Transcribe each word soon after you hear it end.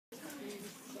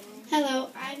Hello,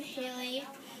 I'm Hailey,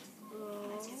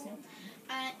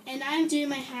 and I'm doing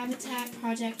my habitat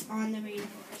project on the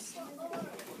rainforest.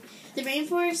 The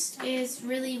rainforest is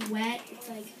really wet. It's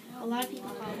like a lot of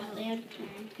people call it wetland,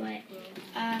 but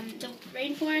the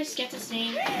rainforest gets its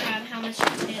name from how much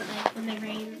it when the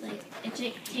rain it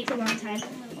takes a long time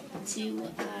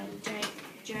to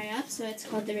dry up, so it's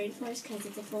called the rainforest because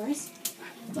it's a forest.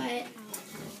 But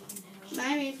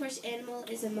my rainforest animal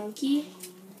is a monkey.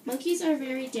 Monkeys are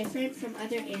very different from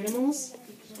other animals.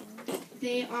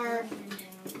 They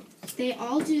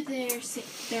all do their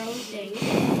own thing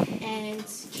and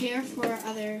care for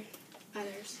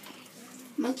others.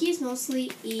 Monkeys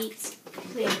mostly eat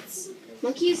plants.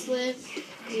 Monkeys live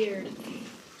weird.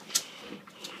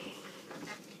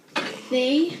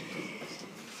 They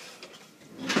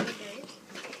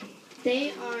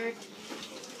are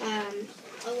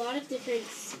a lot of different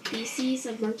species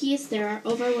of monkeys. There are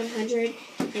over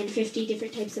 150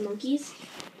 different types of monkeys.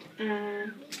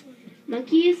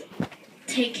 Monkeys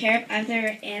take care of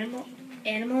other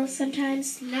animals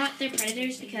sometimes, not their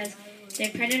predators, because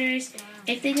their predators,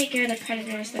 if they take care of the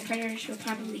predators will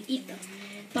probably eat them.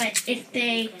 But if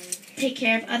they take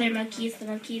care of other monkeys, the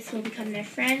monkeys will become their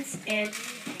friends, and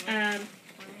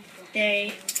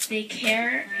they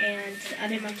care, and the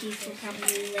other monkeys will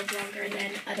probably live longer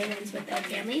than other ones with their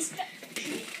families.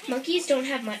 Monkeys don't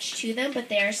have much to them, but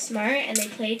they are smart, and they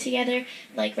play together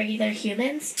like regular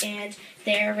humans, and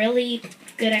they're really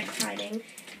good at climbing.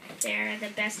 They're the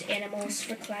best animals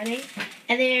for climbing,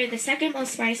 and they're the second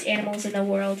most smartest animals in the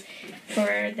world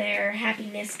for their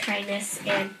happiness, kindness,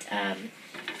 and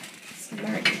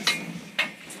smartness.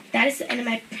 That is the end of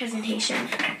my presentation.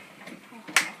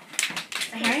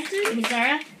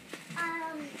 Zara?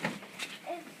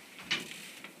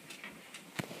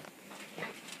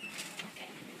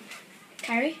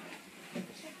 Kyrie?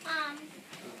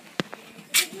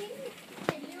 Can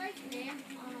you name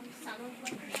some of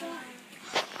what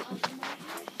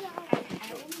I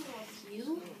don't know a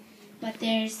few, but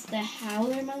there's the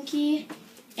howler monkey,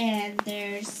 and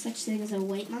there's such thing as a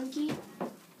white monkey.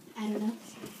 I don't know.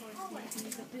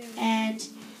 And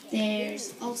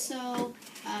there's also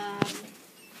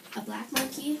a black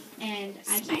monkey, and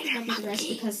I can't remember the rest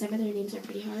because some of their names are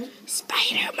pretty hard.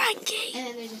 Spider monkey. And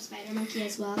then there's a spider monkey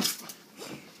as well.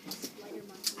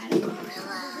 I don't know.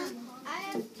 I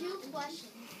have two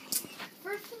questions.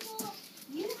 First of all,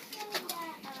 you said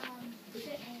that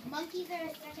monkeys are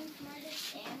the second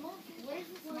smartest animal. What is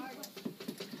the smartest?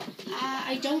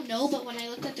 I don't know, but when I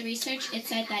looked at the research, it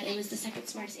said that it was the second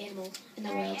smartest animal in the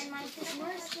world. And my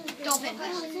dolphins.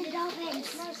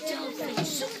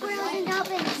 Squirrels and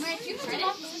dolphins.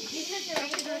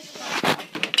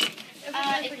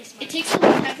 It takes a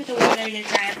long time for the water to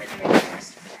dry up in the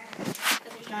rainforest.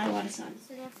 There's not a lot of sun.